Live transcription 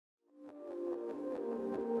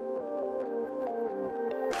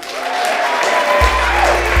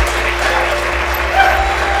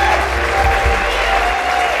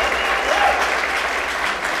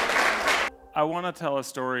want to tell a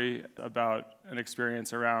story about an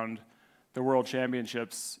experience around the World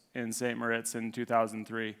Championships in St. Moritz in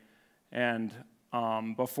 2003. And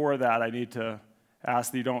before that, I need to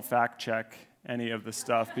ask that you don't fact check any of the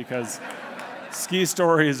stuff, because ski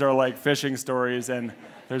stories are like fishing stories, and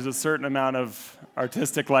there's a certain amount of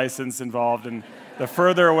artistic license involved, and the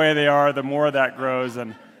further away they are, the more that grows,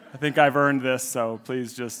 and I think I've earned this, so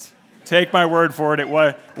please just take my word for it. It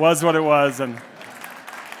was what it was.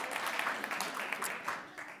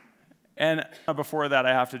 And before that,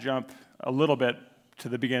 I have to jump a little bit to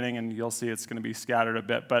the beginning, and you'll see it's going to be scattered a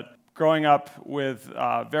bit. But growing up with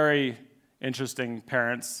very interesting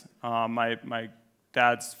parents, my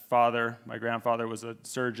dad's father, my grandfather, was a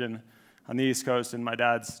surgeon on the East Coast, and my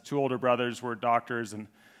dad's two older brothers were doctors. And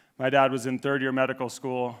my dad was in third-year medical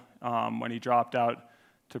school when he dropped out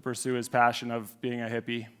to pursue his passion of being a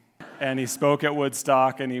hippie. And he spoke at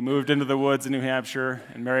Woodstock, and he moved into the woods in New Hampshire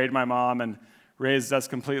and married my mom and raised us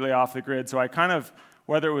completely off the grid. So I kind of,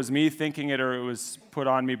 whether it was me thinking it or it was put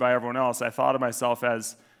on me by everyone else, I thought of myself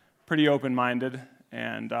as pretty open-minded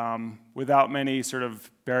and without many sort of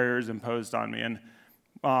barriers imposed on me. And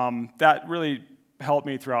that really helped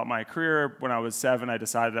me throughout my career. When I was 7, I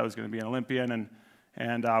decided I was going to be an Olympian,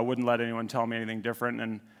 and I wouldn't let anyone tell me anything different.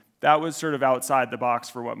 And that was sort of outside the box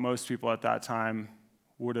for what most people at that time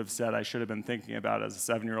would have said I should have been thinking about as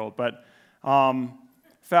a 7-year-old. But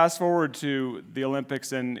fast forward to the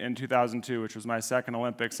Olympics in 2002, which was my second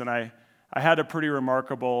Olympics, and I had a pretty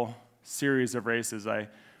remarkable series of races. I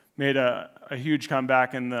made a huge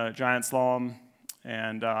comeback in the giant slalom,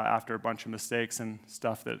 and after a bunch of mistakes and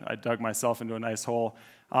stuff that I dug myself into a nice hole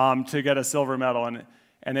to get a silver medal,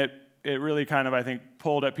 and it really kind of, I think,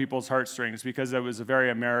 pulled at people's heartstrings, because it was a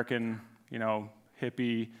very American,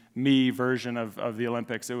 hippie, me version of the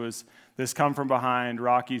Olympics. It was this come-from-behind,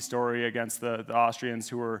 rocky story against the Austrians,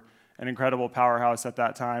 who were an incredible powerhouse at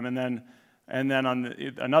that time. And then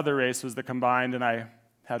on another race was the combined, and I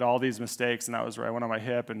had all these mistakes, and that was where I went on my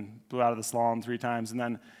hip and blew out of the slalom 3 times, and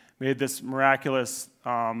then made this miraculous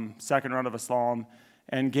second run of a slalom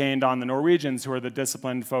and gained on the Norwegians, who are the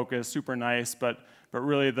disciplined, focused, super nice, but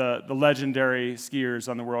really the legendary skiers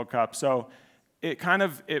on the World Cup. So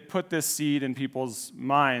it put this seed in people's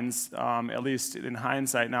minds, at least in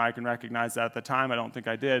hindsight now I can recognize that. At the time I don't think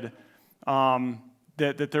I did,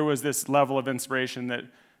 that there was this level of inspiration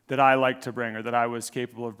that I liked to bring, or that I was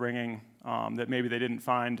capable of bringing, that maybe they didn't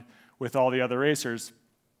find with all the other racers.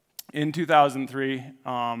 In 2003,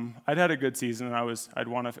 I'd had a good season, and I'd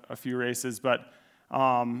won a few races, but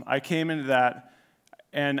I came into that,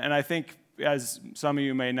 and I think, as some of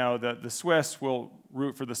you may know, the Swiss will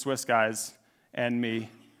root for the Swiss guys and me,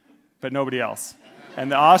 but nobody else. And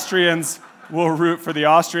the Austrians will root for the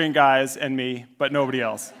Austrian guys and me, but nobody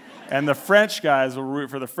else. And the French guys will root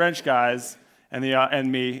for the French guys and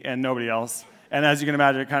me and nobody else. And as you can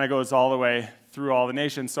imagine, it kind of goes all the way through all the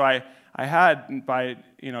nations. So I had, by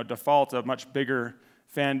default, a much bigger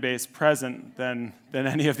fan base present than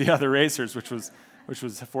any of the other racers, which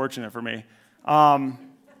was fortunate for me.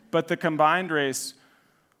 But the combined race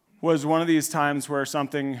was one of these times where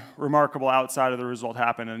something remarkable outside of the result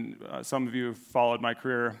happened. And some of you have followed my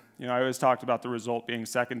career. I always talked about the result being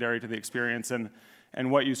secondary to the experience, and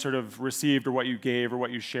what you sort of received, or what you gave, or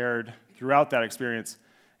what you shared throughout that experience.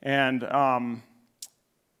 And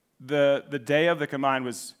the day of the combined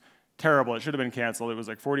was terrible. It should have been canceled. It was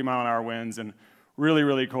like 40-mile-an-hour winds and really,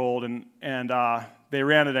 really cold. And they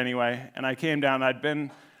ran it anyway. And I came down. I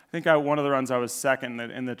think one of the runs I was second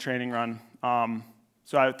in the training run.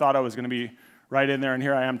 So I thought I was going to be right in there, and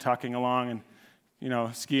here I am tucking along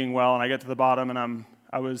and skiing well, and I get to the bottom, and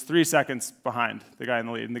I was 3 seconds behind the guy in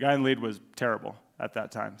the lead, and the guy in the lead was terrible at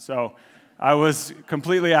that time. So I was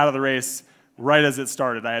completely out of the race right as it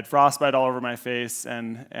started. I had frostbite all over my face,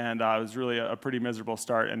 and it was really a pretty miserable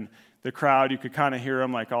start. And the crowd, you could kind of hear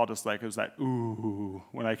them it was like, ooh,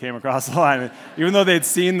 when I came across the line. And even though they'd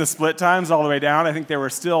seen the split times all the way down, I think they were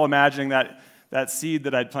still imagining that seed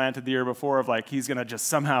that I'd planted the year before of he's going to just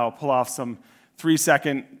somehow pull off some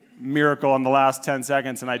 3-second miracle in the last 10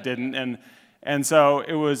 seconds, and I didn't. And so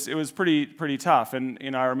it was pretty tough.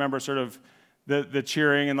 And I remember sort of the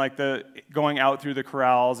cheering and the going out through the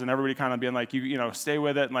corrals, and everybody kind of being like, you stay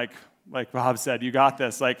with it, and like Bob said, you got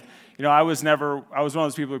this. I was one of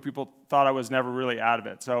those people who people thought I was never really out of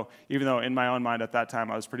it. So even though in my own mind at that time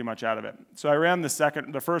I was pretty much out of it. So I ran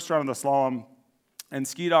the first run of the slalom and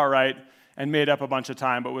skied all right, and made up a bunch of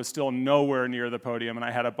time, but was still nowhere near the podium. And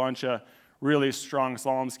I had a bunch of really strong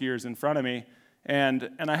slalom skiers in front of me, and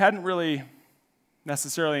I hadn't really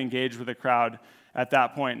necessarily engaged with the crowd at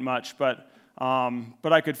that point much, but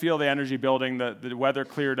But I could feel the energy building. The weather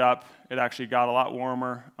cleared up. It actually got a lot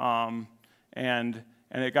warmer, and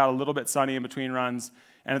it got a little bit sunny in between runs.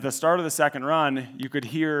 And at the start of the second run, you could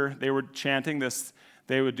hear they were chanting this.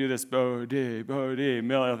 They would do this Bode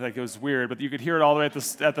Miller, like it was weird, but you could hear it all the way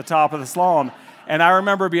at the top of the slalom. And I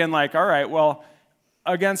remember being like, all right, well,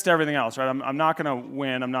 against everything else, right? I'm not going to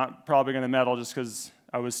win. I'm not probably going to medal just because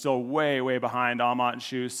I was still way, way behind Amat and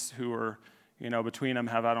Schuss, who were, between them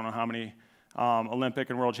have I don't know how many Olympic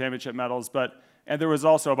and World Championship medals. And there was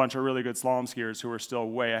also a bunch of really good slalom skiers who were still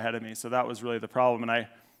way ahead of me. So that was really the problem. And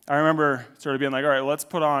I remember sort of being like, all right, well, let's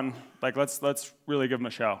put on, like, let's really give them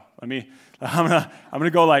a show. I'm gonna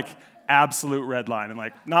go like absolute red line. And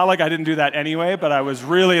like, not like I didn't do that anyway, but I was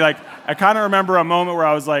really like, I kind of remember a moment where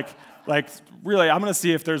I was like really, I'm gonna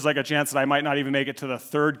see if there's like a chance that I might not even make it to the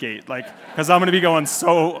third gate, like, because I'm gonna be going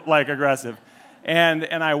so like aggressive. And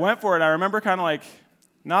I went for it. I remember kind of like,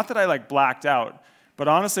 not that I like blacked out, but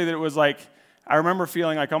honestly that it was like, I remember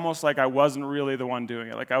feeling like almost like I wasn't really the one doing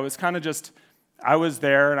it. Like I was kind of just, I was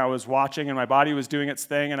there and I was watching and my body was doing its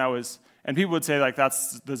thing and people would say like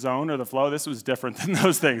that's the zone or the flow. This was different than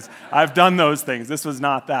those things. I've done those things. This was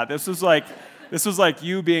not that. This was like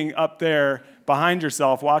you being up there behind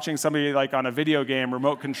yourself, watching somebody like on a video game,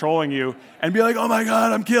 remote controlling you, and be like, oh my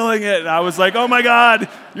God, I'm killing it. And I was like, oh my God,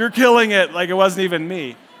 you're killing it. Like it wasn't even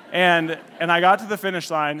me. And I got to the finish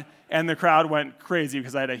line and the crowd went crazy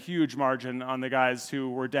because I had a huge margin on the guys who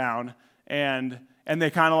were down. And they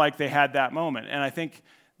kind of like they had that moment. And I think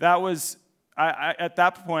that was, at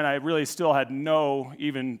that point, I really still had no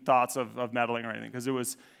even thoughts of medaling or anything because it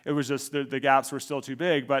was just the gaps were still too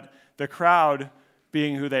big. But the crowd,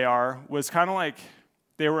 being who they are, was kind of like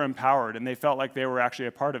they were empowered and they felt like they were actually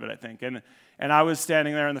a part of it, I think. And I was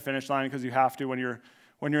standing there in the finish line because you have to when you're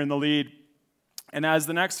in the lead. And as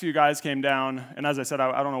the next few guys came down, and as I said,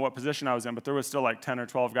 I don't know what position I was in, but there was still like 10 or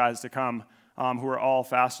 12 guys to come who were all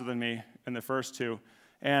faster than me in the first two.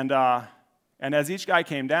 And as each guy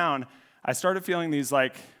came down, I started feeling these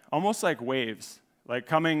like almost like waves, like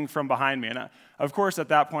coming from behind me. And of course, at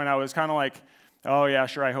that point, I was kind of like, oh yeah,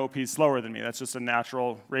 sure, I hope he's slower than me. That's just a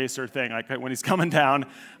natural racer thing. Like when he's coming down,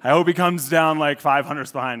 I hope he comes down like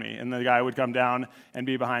 500s behind me. And the guy would come down and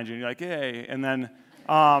be behind you. And you're like, yay. And then,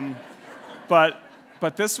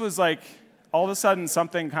 but this was like, all of a sudden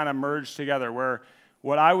something kind of merged together where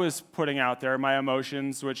what I was putting out there, my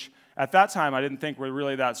emotions, which at that time I didn't think were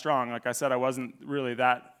really that strong. Like I said, I wasn't really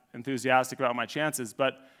that enthusiastic about my chances,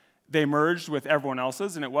 but they merged with everyone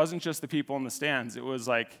else's, and it wasn't just the people in the stands. It was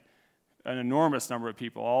like an enormous number of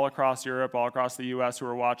people all across Europe, all across the US who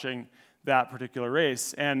were watching that particular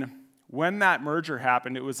race. And when that merger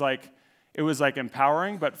happened, it was like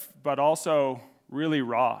empowering, but also really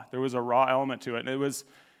raw. There was a raw element to it. And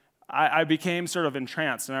I became sort of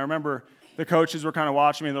entranced. And I remember the coaches were kind of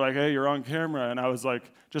watching me, and they're like, hey, you're on camera. And I was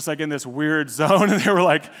like, just like in this weird zone, and they were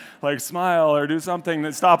like smile or do something,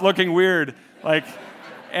 and stop looking weird.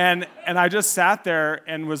 And I just sat there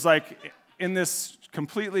and was like in this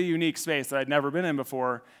completely unique space that I'd never been in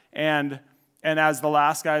before. And as the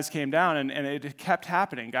last guys came down, and it kept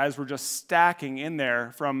happening, guys were just stacking in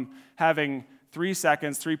there from having 3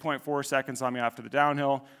 seconds, 3.4 seconds on me after the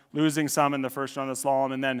downhill, losing some in the first run of the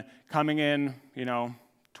slalom, and then coming in,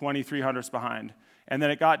 2,300ths behind. And then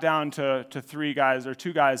it got down to 2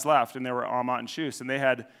 guys left, and they were Amat and Schuss, and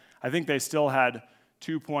I think they still had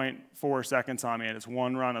 2.4 seconds on me, and it's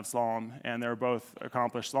one run of slalom, and they're both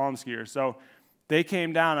accomplished slalom skiers. So they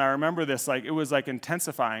came down, and I remember this, it was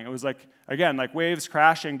intensifying. It was again, waves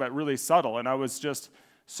crashing, but really subtle, and I was just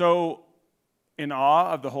so in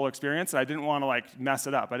awe of the whole experience, and I didn't want to mess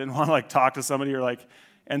it up. I didn't want to talk to somebody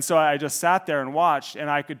and so I just sat there and watched, and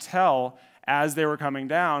I could tell as they were coming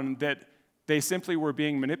down that they simply were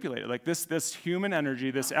being manipulated. This human energy,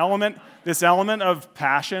 this element of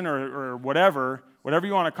passion or whatever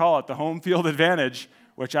you want to call it, the home field advantage,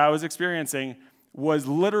 which I was experiencing, was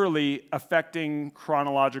literally affecting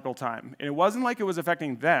chronological time. And it wasn't like it was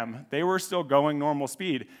affecting them. They were still going normal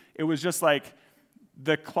speed. It was just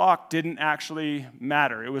the clock didn't actually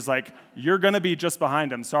matter. It was you're going to be just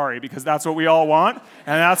behind him, sorry, because that's what we all want,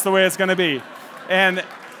 and that's the way it's going to be. And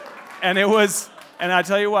I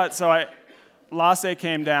tell you what, Lasse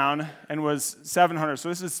came down and was 700. So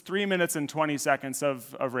this is 3 minutes and 20 seconds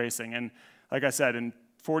of racing. And like I said, in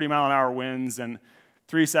 40-mile-an-hour winds and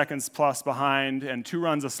 3 seconds plus behind and 2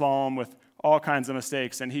 runs of slalom with all kinds of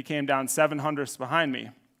mistakes. And he came down 700ths behind me.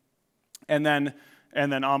 And then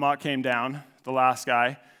Amat came down, the last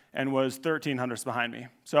guy, and was 1,300ths behind me.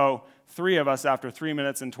 So 3 of us after 3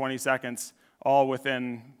 minutes and 20 seconds, all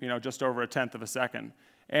within just over 1/10 of a second.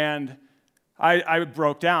 And I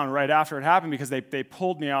broke down right after it happened because they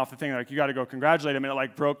pulled me off the thing. Like, you got to go congratulate him. And it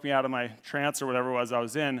like broke me out of my trance or whatever it was I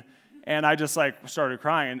was in. And I just like started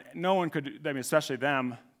crying. And no one could, I mean, especially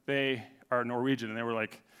them, they are Norwegian. And they were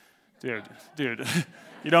like, dude,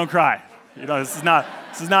 you don't cry. You know, this is not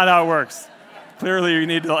how it works. Clearly you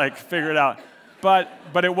need to like figure it out. But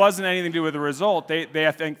it wasn't anything to do with the result. They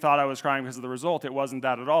I think thought I was crying because of the result. It wasn't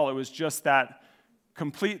that at all. It was just that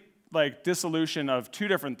complete like dissolution of two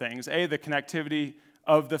different things. A, the connectivity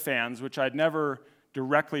of the fans, which I'd never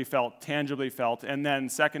directly felt, tangibly felt, and then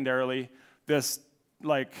secondarily, this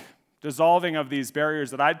like dissolving of these barriers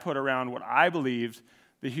that I'd put around what I believed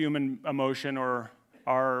the human emotion or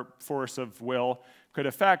our force of will could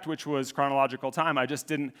affect, which was chronological time.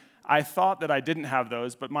 I thought that I didn't have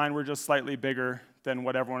those, but mine were just slightly bigger than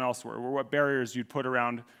what everyone else were what barriers you'd put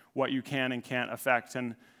around what you can and can't affect.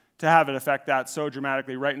 And to have it affect that so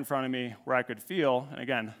dramatically right in front of me where I could feel, and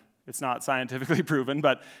again, it's not scientifically proven,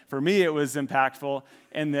 but for me it was impactful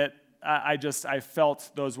in that I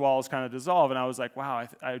felt those walls kind of dissolve, and I was like, wow,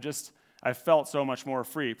 I felt so much more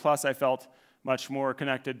free. Plus I felt much more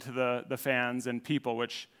connected to the fans and people,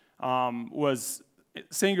 which was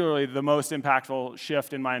singularly the most impactful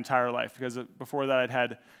shift in my entire life, because before that I'd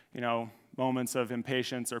had, moments of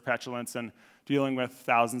impatience or petulance, and dealing with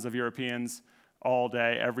thousands of Europeans all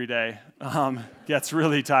day, every day, gets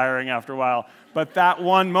really tiring after a while. But that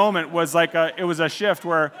one moment was like it was a shift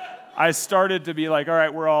where I started to be like, all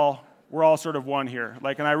right, we're all sort of one here.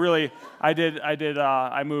 Like, and I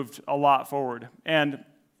moved a lot forward. And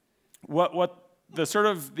what the sort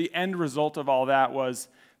of the end result of all that was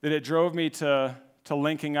that it drove me to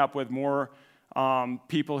linking up with more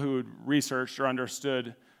people who had researched or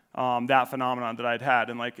understood that phenomenon that I'd had,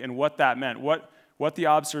 and what that meant, what the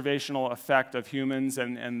observational effect of humans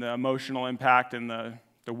and the emotional impact and the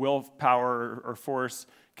willpower or force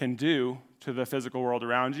can do to the physical world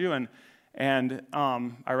around you. And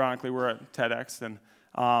ironically, we're at TEDx,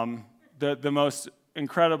 and the most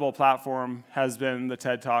incredible platform has been the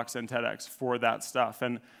TED Talks and TEDx for that stuff.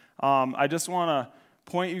 And I just want to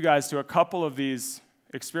point you guys to a couple of these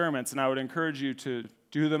experiments, and I would encourage you to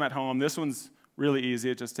do them at home. This one's really easy.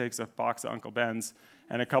 It just takes a box of Uncle Ben's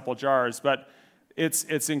and a couple jars, but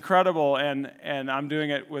it's incredible, and I'm doing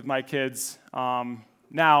it with my kids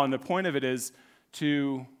now, and the point of it is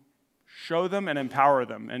to show them and empower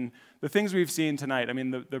them. And the things we've seen tonight, I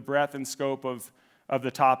mean, the breadth and scope of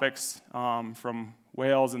the topics, from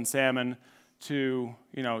whales and salmon to,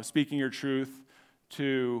 speaking your truth,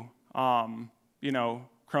 to,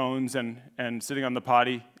 Crohn's and sitting on the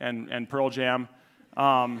potty and Pearl Jam,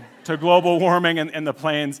 to global warming and the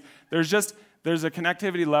plains. There's a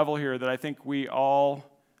connectivity level here that I think we all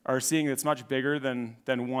are seeing that's much bigger than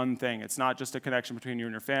one thing. It's not just a connection between you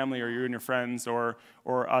and your family, or you and your friends, or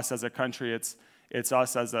us as a country. It's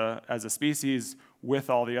us as a species with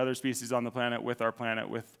all the other species on the planet, with our planet,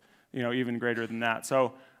 with even greater than that.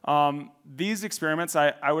 So these experiments,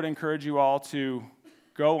 I would encourage you all to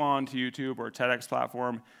go on to YouTube or TEDx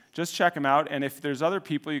platform, just check them out. And if there's other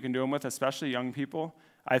people you can do them with, especially young people,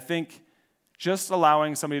 I think just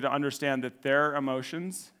allowing somebody to understand that their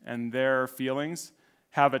emotions and their feelings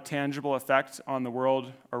have a tangible effect on the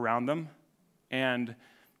world around them, and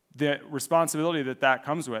the responsibility that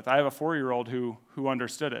comes with. I have a 4-year-old who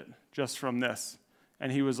understood it just from this.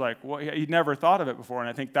 And he was like, well, he'd never thought of it before. And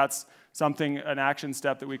I think that's an action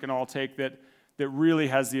step that we can all take that really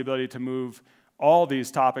has the ability to move all these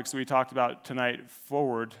topics that we talked about tonight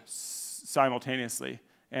forward simultaneously.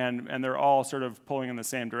 And they're all sort of pulling in the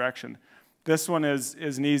same direction. This one is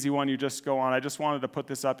an easy one. You just go on. I just wanted to put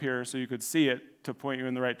this up here so you could see it to point you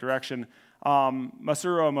in the right direction.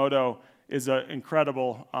 Masaru Emoto is an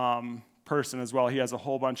incredible person as well. He has a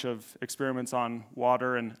whole bunch of experiments on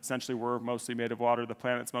water, and essentially we're mostly made of water. The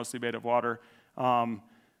planet's mostly made of water.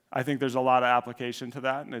 I think there's a lot of application to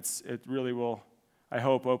that, and it really will, I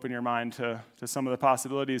hope, open your mind to some of the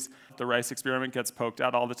possibilities. The rice experiment gets poked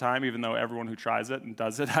at all the time, even though everyone who tries it and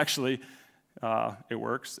does it actually, it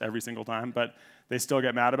works every single time, but they still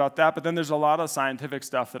get mad about that. But then there's a lot of scientific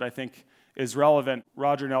stuff that I think is relevant.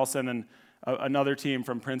 Roger Nelson and another team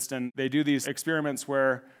from Princeton, they do these experiments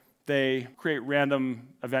where they create random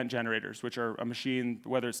event generators, which are a machine,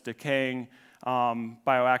 whether it's decaying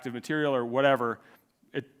bioactive material or whatever,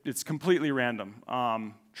 it's completely random,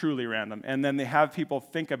 truly random. And then they have people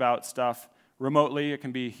think about stuff remotely. It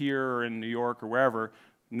can be here or in New York or wherever,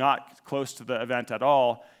 not close to the event at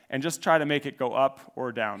all, and just try to make it go up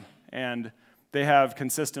or down. And they have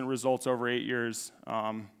consistent results over 8 years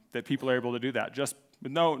that people are able to do that, just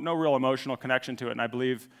with no real emotional connection to it. And I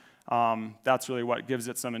believe that's really what gives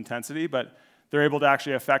it some intensity. But they're able to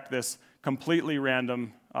actually affect this completely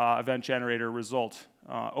random event generator result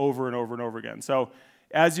over and over and over again. So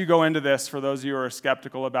as you go into this, for those of you who are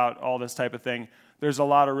skeptical about all this type of thing, there's a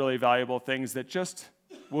lot of really valuable things that just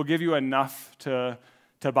will give you enough to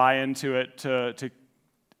buy into it, to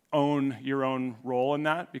own your own role in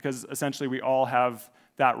that, because essentially we all have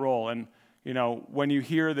that role. And when you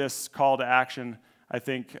hear this call to action, I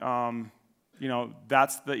think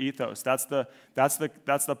that's the ethos. That's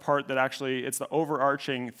the part that actually, it's the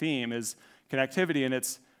overarching theme is connectivity, and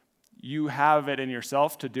it's you have it in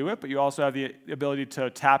yourself to do it, but you also have the ability to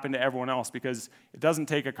tap into everyone else, because it doesn't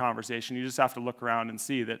take a conversation. You just have to look around and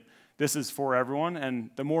see that this is for everyone. And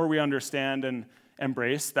the more we understand and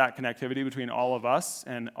embrace that connectivity between all of us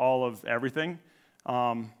and all of everything,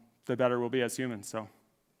 the better we'll be as humans. So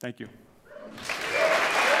thank you.